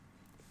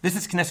This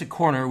is Knesset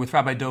Corner with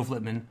Rabbi Dov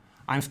Lipman.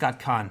 I'm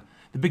Scott Kahn.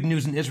 The big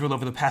news in Israel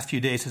over the past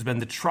few days has been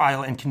the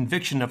trial and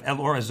conviction of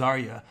Elor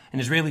Azaria, an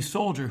Israeli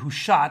soldier who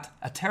shot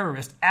a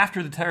terrorist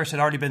after the terrorist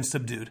had already been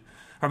subdued.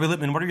 Rabbi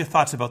Lipman, what are your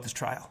thoughts about this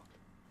trial?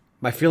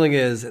 My feeling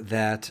is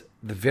that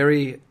the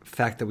very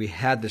fact that we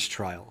had this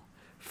trial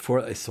for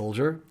a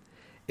soldier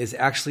is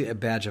actually a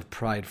badge of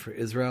pride for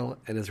Israel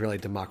and Israeli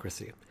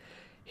democracy.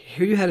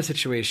 Here you had a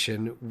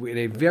situation in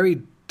a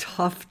very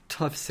tough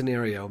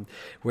scenario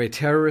where a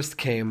terrorist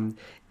came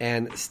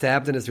and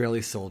stabbed an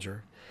Israeli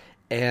soldier,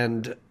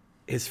 and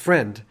his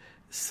friend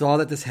saw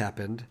that this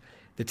happened.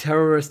 The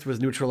terrorist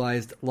was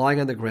neutralized, lying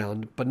on the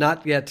ground, but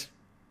not yet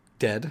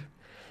dead,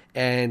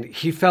 and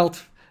he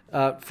felt,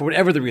 for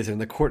whatever the reason,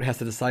 the court has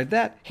to decide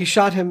that, he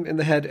shot him in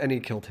the head and he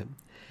killed him.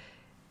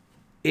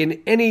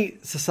 In any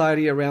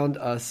society around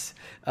us,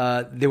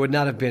 there would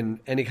not have been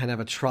any kind of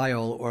a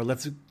trial or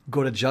let's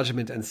go to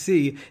judgment and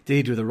see, did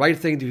he do the right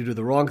thing? Did he do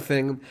the wrong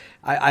thing?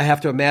 I have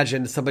to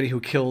imagine somebody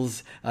who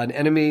kills an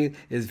enemy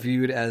is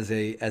viewed as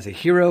a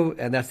hero,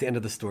 and that's the end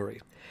of the story.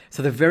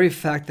 So the very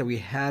fact that we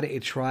had a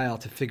trial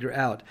to figure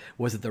out,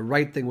 was it the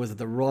right thing? Was it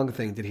the wrong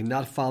thing? Did he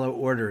not follow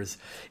orders?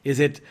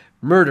 Is it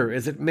murder?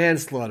 Is it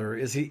manslaughter?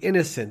 Is he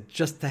innocent?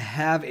 Just to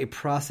have a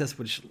process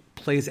which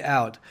plays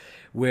out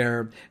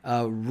where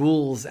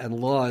rules and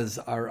laws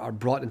are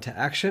brought into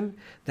action,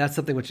 that's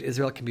something which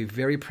Israel can be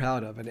very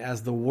proud of. And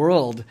as the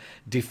world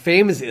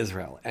defames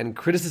Israel and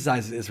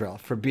criticizes Israel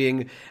for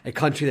being a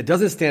country that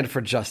doesn't stand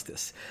for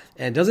justice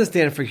and doesn't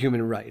stand for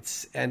human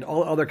rights and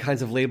all other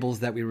kinds of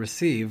labels that we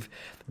receive,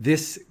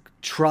 this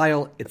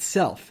trial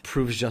itself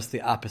proves just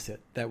the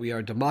opposite, that we are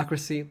a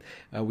democracy,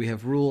 we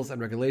have rules and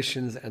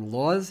regulations and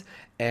laws,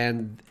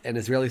 and an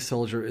Israeli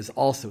soldier is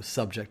also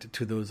subject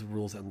to those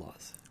rules and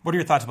laws. What are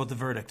your thoughts about the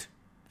verdict?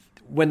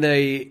 When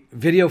the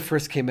video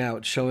first came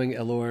out showing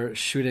Elor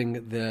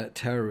shooting the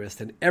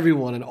terrorist and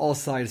everyone on all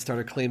sides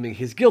started claiming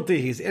he's guilty,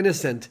 he's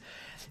innocent,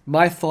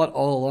 my thought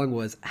all along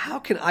was, how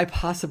can I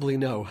possibly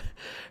know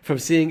from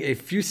seeing a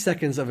few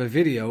seconds of a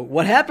video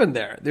what happened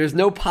there? There's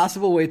no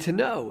possible way to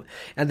know.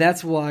 And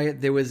that's why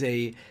there was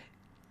a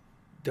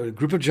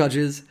group of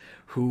judges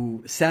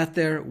who sat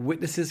there,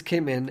 witnesses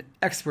came in,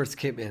 experts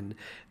came in,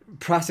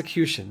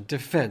 prosecution,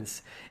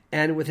 defense,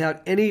 and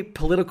without any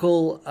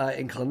political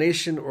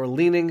inclination or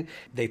leaning,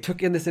 they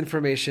took in this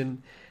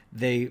information,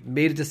 they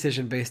made a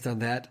decision based on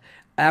that.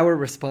 Our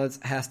response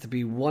has to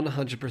be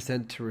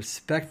 100% to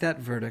respect that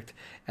verdict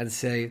and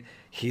say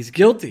he's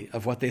guilty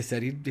of what they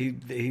said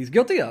he's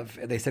guilty of.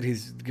 They said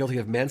he's guilty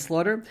of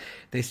manslaughter.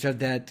 They said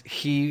that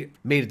he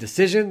made a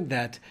decision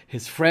that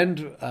his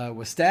friend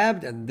was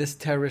stabbed and this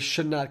terrorist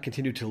should not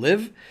continue to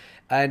live.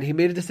 And he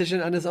made a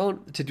decision on his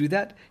own to do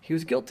that. He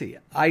was guilty.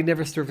 I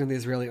never served in the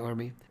Israeli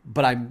army,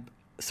 but I'm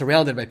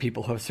surrounded by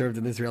people who have served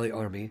in the Israeli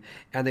army,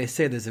 and they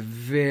say there's a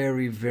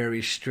very,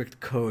 very strict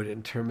code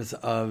in terms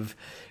of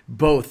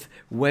both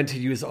when to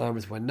use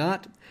arms, when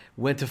not,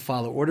 when to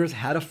follow orders,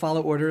 how to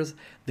follow orders.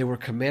 There were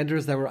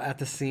commanders that were at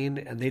the scene,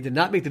 and they did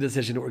not make the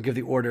decision or give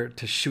the order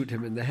to shoot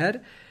him in the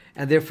head,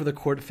 and therefore the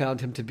court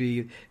found him to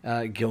be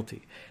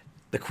guilty.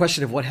 The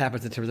question of what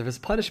happens in terms of his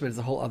punishment is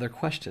a whole other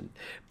question.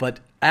 But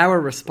our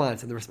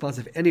response, and the response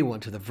of anyone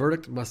to the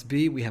verdict, must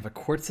be we have a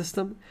court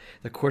system.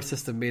 The court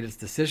system made its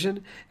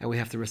decision, and we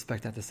have to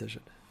respect that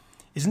decision.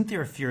 Isn't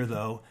there a fear,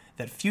 though,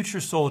 that future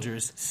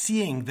soldiers,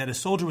 seeing that a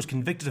soldier was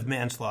convicted of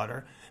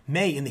manslaughter,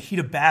 may, in the heat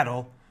of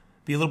battle,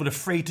 be a little bit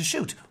afraid to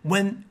shoot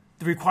when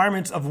the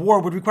requirements of war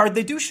would require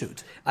they do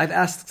shoot? I've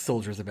asked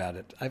soldiers about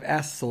it. I've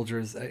asked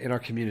soldiers in our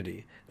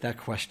community that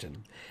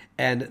question.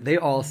 And they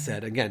all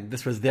said, again,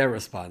 this was their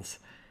response,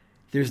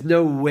 there's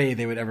no way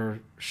they would ever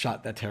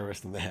shot that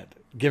terrorist in the head,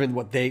 given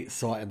what they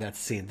saw in that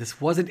scene. This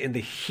wasn't in the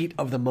heat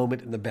of the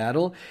moment in the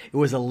battle. It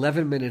was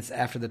 11 minutes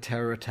after the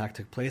terror attack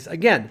took place.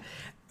 Again,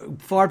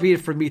 far be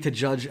it from me to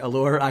judge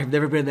Elor. I've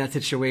never been in that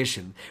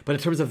situation. But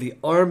in terms of the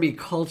army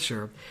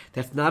culture,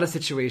 that's not a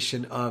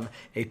situation of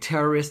a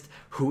terrorist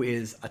who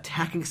is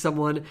attacking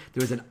someone.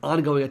 There was an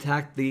ongoing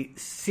attack. The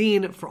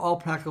scene, for all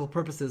practical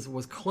purposes,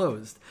 was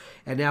closed.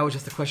 And now it's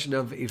just a question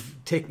of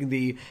taking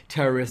the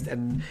terrorist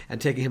and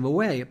taking him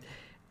away.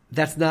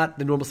 That's not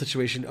the normal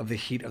situation of the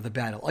heat of the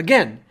battle.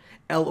 Again,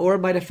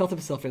 Elor might have felt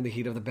himself in the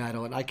heat of the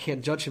battle, and I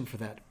can't judge him for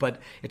that. But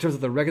in terms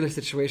of the regular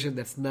situation,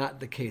 that's not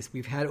the case.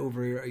 We've had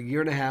over a year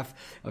and a half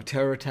of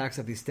terror attacks,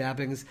 of these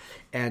stabbings,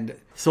 and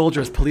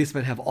soldiers,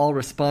 policemen have all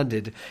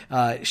responded,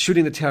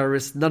 shooting the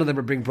terrorists. None of them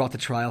are being brought to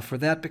trial for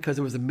that because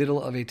it was the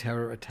middle of a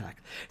terror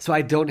attack. So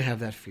I don't have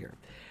that fear.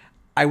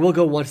 I will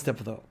go one step,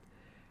 though.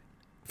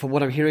 From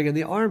what I'm hearing in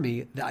the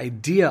army, the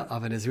idea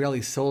of an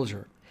Israeli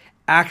soldier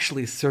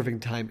actually serving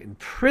time in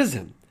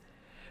prison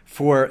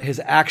for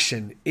his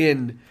action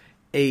in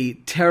a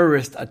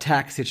terrorist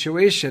attack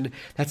situation,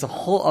 that's a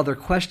whole other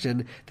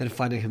question than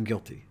finding him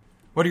guilty.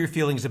 What are your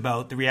feelings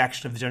about the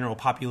reaction of the general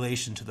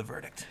population to the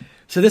verdict?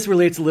 So this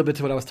relates a little bit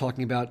to what I was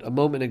talking about a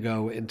moment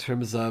ago in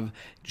terms of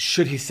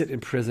should he sit in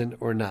prison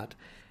or not.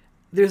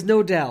 There's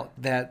no doubt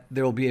that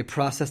there will be a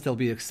process that will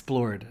be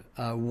explored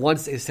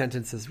once a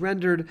sentence is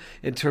rendered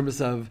in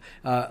terms of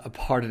a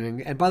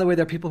pardoning. And by the way,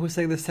 there are people who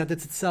say the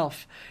sentence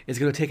itself is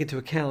going to take into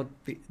account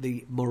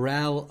the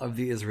morale of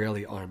the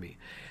Israeli army.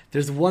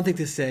 There's one thing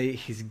to say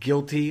he's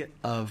guilty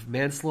of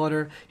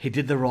manslaughter. He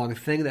did the wrong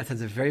thing. That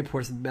sends a very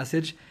important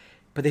message.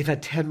 But they've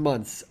had 10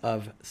 months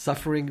of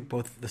suffering,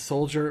 both the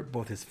soldier,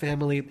 both his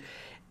family.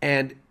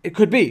 And it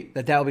could be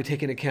that will be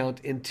taken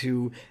account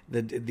into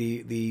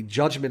the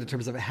judgment in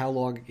terms of how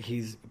long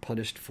he's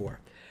punished for.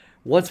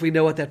 Once we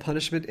know what that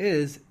punishment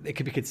is, it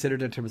can be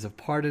considered in terms of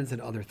pardons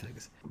and other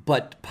things.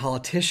 But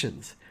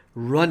politicians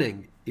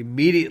running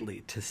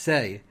immediately to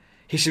say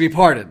he should be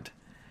pardoned,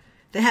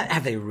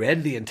 have they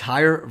read the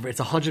entire, it's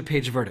a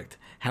 100-page verdict.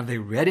 Have they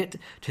read it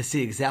to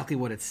see exactly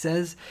what it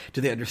says?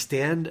 Do they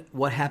understand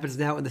what happens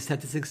now in the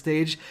sentencing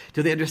stage?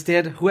 Do they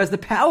understand who has the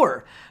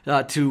power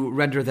to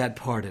render that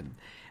pardon?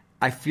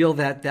 I feel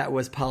that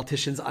was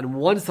politicians on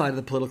one side of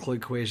the political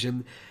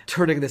equation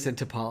turning this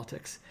into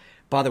politics.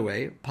 By the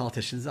way,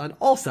 politicians on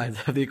all sides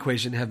of the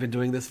equation have been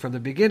doing this from the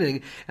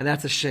beginning, and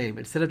that's a shame.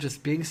 Instead of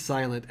just being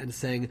silent and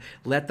saying,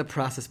 let the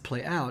process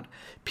play out,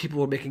 people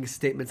were making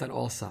statements on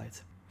all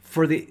sides.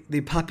 For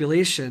the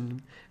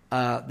population,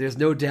 there's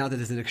no doubt that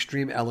there's an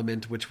extreme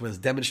element which was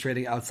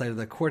demonstrating outside of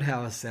the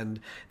courthouse, and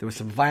there was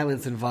some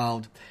violence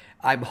involved.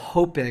 I'm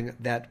hoping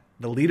that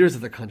the leaders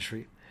of the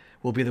country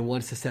will be the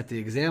ones to set the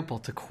example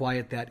to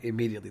quiet that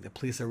immediately. The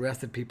police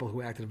arrested people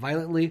who acted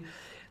violently.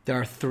 There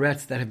are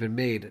threats that have been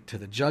made to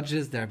the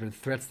judges. There have been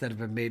threats that have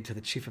been made to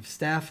the chief of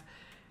staff.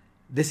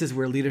 This is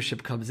where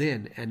leadership comes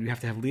in, and you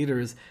have to have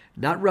leaders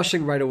not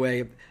rushing right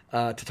away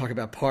to talk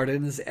about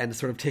pardons and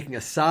sort of taking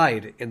a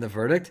side in the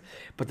verdict,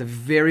 but the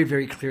very,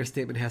 very clear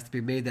statement has to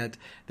be made that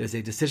there's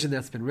a decision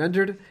that's been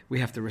rendered, we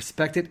have to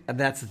respect it, and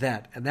that's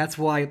that. And that's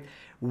why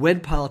when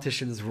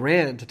politicians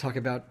ran to talk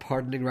about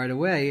pardoning right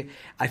away,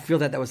 I feel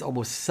that was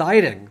almost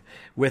siding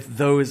with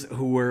those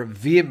who were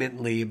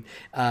vehemently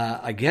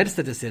against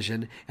the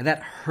decision, and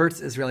that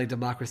hurts Israeli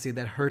democracy,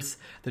 that hurts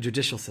the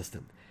judicial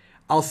system.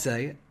 I'll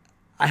say,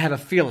 I have a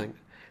feeling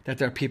that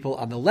there are people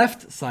on the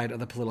left side of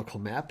the political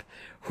map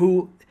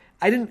who,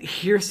 I didn't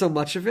hear so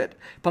much of it,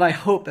 but I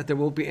hope that there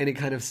won't be any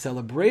kind of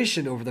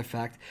celebration over the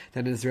fact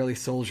that an Israeli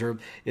soldier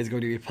is going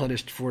to be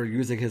punished for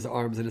using his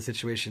arms in a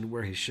situation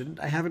where he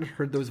shouldn't. I haven't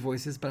heard those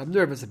voices, but I'm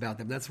nervous about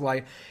them. That's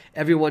why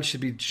everyone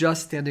should be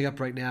just standing up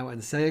right now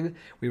and saying,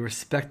 we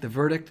respect the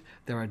verdict,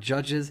 there are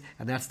judges,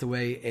 and that's the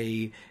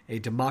way a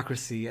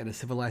democracy and a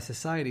civilized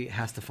society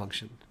has to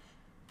function.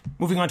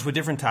 Moving on to a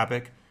different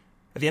topic.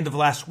 At the end of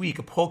last week,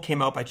 a poll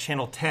came out by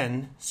Channel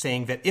 10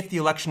 saying that if the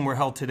election were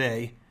held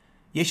today,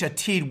 Yesh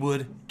Atid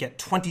would get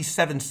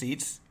 27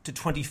 seats to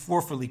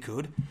 24 for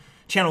Likud.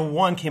 Channel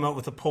 1 came out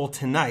with a poll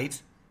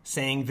tonight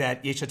saying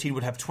that Yesh Atid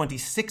would have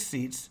 26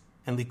 seats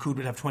and Likud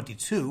would have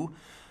 22.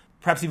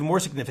 Perhaps even more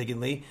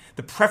significantly,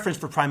 the preference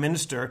for prime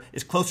minister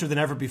is closer than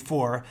ever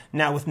before,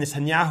 now with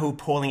Netanyahu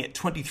polling at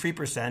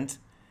 23%,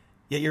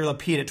 Yair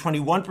Lapid at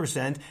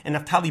 21%, and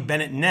Naftali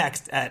Bennett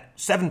next at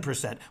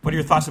 7%. What are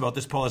your thoughts about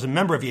this poll as a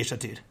member of Yesh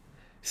Atid?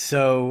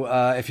 So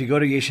if you go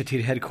to Yesh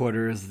Atid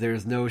headquarters,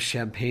 there's no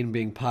champagne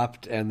being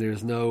popped and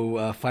there's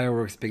no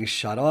fireworks being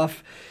shot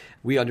off.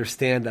 We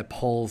understand that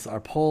polls are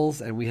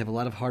polls, and we have a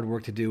lot of hard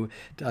work to do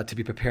to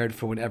be prepared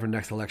for whenever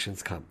next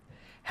elections come.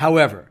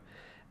 However,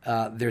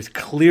 there's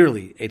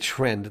clearly a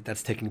trend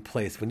that's taking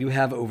place. When you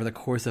have, over the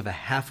course of a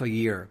half a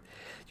year,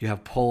 you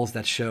have polls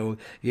that show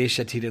Yesh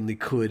Atid and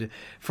Likud,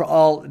 for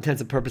all intents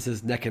and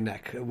purposes, neck and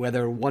neck.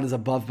 Whether one is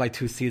above by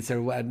 2 seats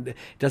or what, it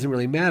doesn't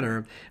really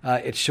matter.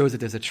 It shows that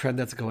there's a trend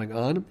that's going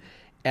on.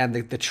 And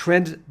the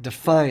trend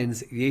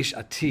defines Yesh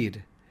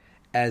Atid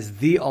as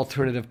the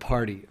alternative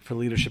party for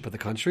leadership of the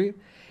country.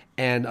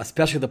 And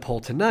especially the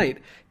poll tonight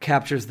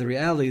captures the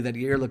reality that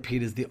Yair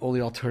Lapid is the only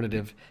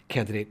alternative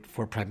candidate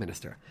for prime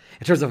minister.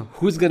 In terms of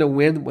who's going to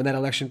win when that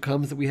election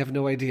comes, we have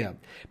no idea.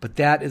 But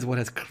that is what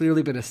has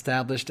clearly been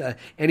established.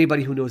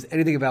 Anybody who knows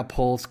anything about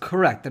polls,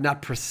 correct. They're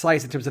not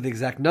precise in terms of the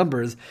exact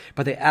numbers,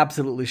 but they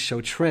absolutely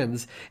show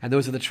trends, and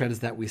those are the trends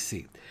that we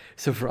see.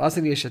 So for us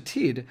in Yesh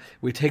Atid,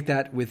 we take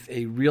that with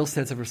a real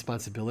sense of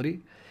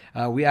responsibility.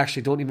 We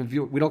actually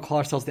we don't call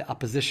ourselves the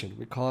opposition.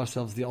 We call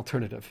ourselves the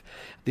alternative.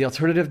 The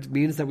alternative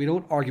means that we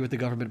don't argue with the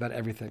government about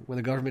everything. When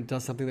the government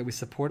does something that we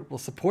support, we'll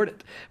support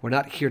it. We're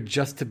not here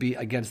just to be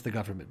against the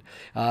government,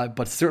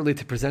 but certainly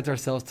to present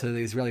ourselves to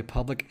the Israeli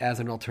public as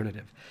an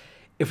alternative.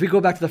 If we go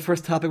back to the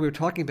first topic we were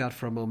talking about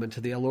for a moment, to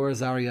the Elor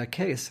Azaria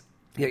case,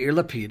 Yair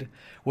Lapid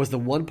was the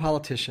one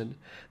politician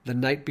the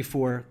night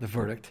before the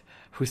verdict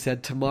who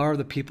said, tomorrow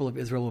the people of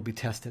Israel will be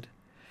tested.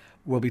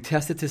 Will be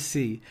tested to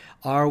see,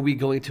 are we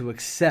going to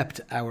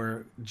accept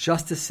our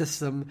justice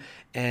system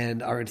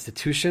and our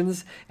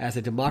institutions as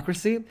a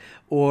democracy,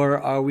 or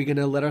are we going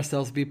to let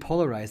ourselves be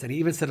polarized? And he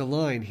even said a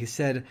line, he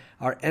said,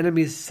 our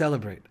enemies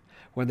celebrate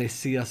when they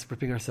see us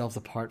ripping ourselves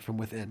apart from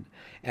within.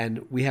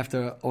 And we have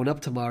to own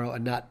up tomorrow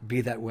and not be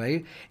that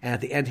way. And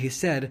at the end he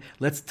said,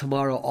 let's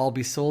tomorrow all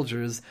be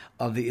soldiers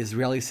of the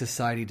Israeli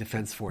Society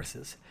Defense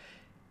Forces.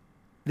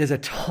 there's a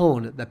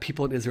tone that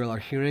people in Israel are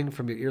hearing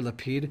from Yair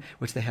Lapid,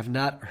 which they have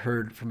not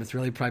heard from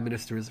Israeli prime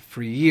ministers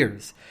for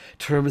years, in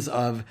terms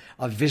of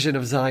a vision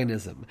of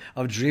Zionism,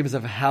 of dreams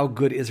of how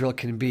good Israel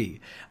can be,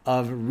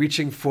 of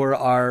reaching for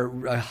our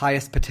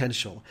highest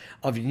potential,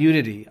 of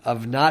unity,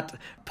 of not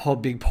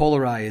being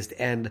polarized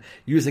and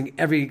using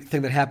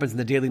everything that happens in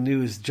the daily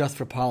news just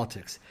for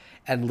politics.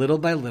 And little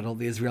by little,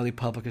 the Israeli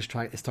public is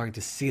starting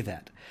to see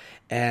that.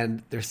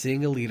 And they're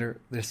seeing a leader.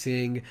 They're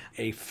seeing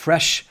a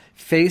fresh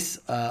face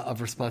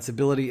of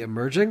responsibility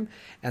emerging,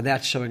 and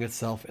that's showing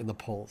itself in the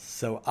polls.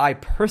 So I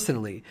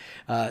personally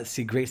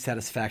see great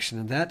satisfaction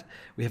in that.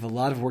 We have a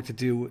lot of work to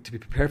do to be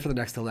prepared for the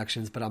next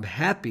elections, but I'm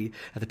happy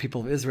that the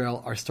people of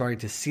Israel are starting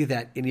to see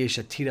that in Yesh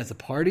Atid as a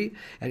party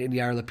and in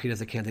Yair Lapid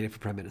as a candidate for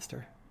prime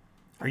minister.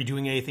 Are you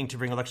doing anything to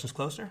bring elections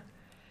closer?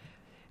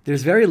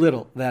 There's very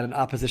little that an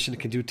opposition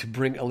can do to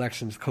bring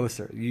elections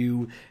closer.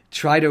 You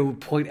try to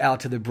point out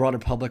to the broader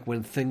public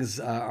when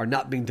things are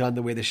not being done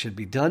the way they should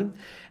be done,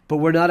 but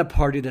we're not a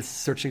party that's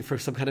searching for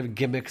some kind of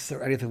gimmicks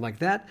or anything like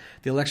that.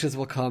 The elections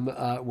will come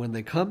when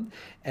they come,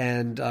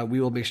 and we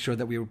will make sure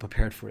that we are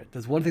prepared for it.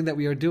 There's one thing that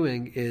we are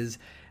doing is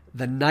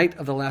the night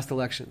of the last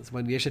elections,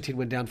 when Yesh Atid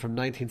went down from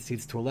 19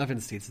 seats to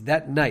 11 seats,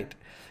 that night,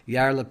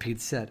 Yair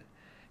Lapid said,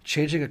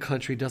 changing a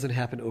country doesn't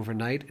happen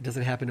overnight. It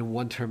doesn't happen in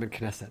one term in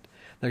Knesset.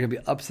 There are going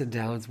to be ups and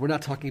downs. We're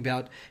not talking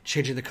about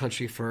changing the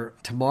country for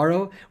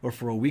tomorrow or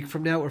for a week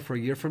from now or for a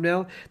year from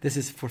now. This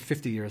is for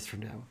 50 years from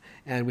now.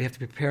 And we have to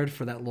be prepared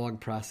for that long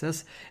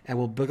process. And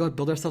we'll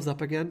build ourselves up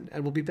again,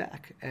 and we'll be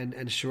back.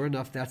 And sure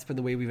enough, that's been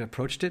the way we've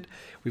approached it.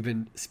 We've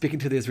been speaking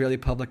to the Israeli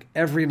public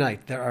every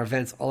night. There are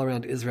events all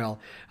around Israel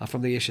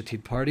from the Yesh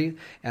Atid party,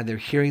 and they're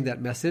hearing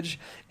that message.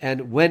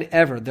 And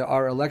whenever there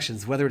are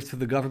elections, whether it's through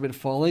the government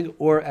falling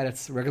or at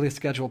its regularly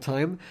scheduled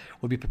time,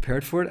 we'll be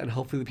prepared for it. And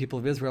hopefully the people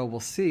of Israel will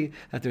see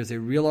that there's a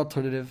real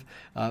alternative,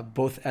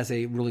 both as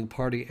a ruling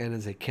party and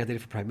as a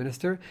candidate for prime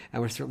minister,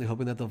 and we're certainly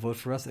hoping that they'll vote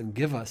for us and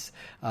give us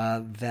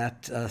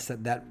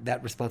that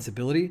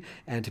responsibility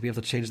and to be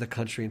able to change the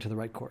country into the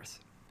right course.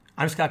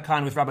 I'm Scott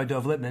Kahn with Rabbi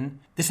Dov Lipman.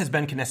 This has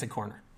been Knesset Corner.